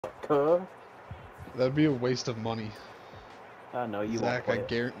Huh? That'd be a waste of money. I know you won't Zach, play I it.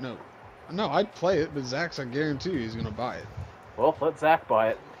 guarantee. No, I'd play it, but Zach's, I guarantee you, he's gonna buy it. Well, let Zach buy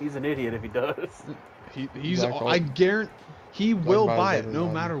it. He's an idiot if he does. He's. Zach, I guarantee he Zach will buys buy it every no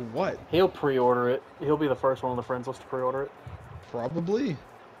Madden. matter what. He'll pre-order it. He'll be the first one on the friends list to pre-order it. Probably.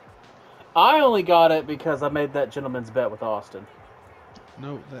 I only got it because I made that gentleman's bet with Austin.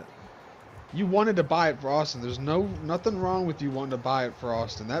 No, that. You wanted to buy it for Austin. There's nothing wrong with you wanting to buy it for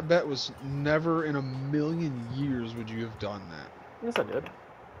Austin. That bet was never in a million years would you have done that. Yes, I did.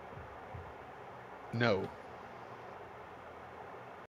 No.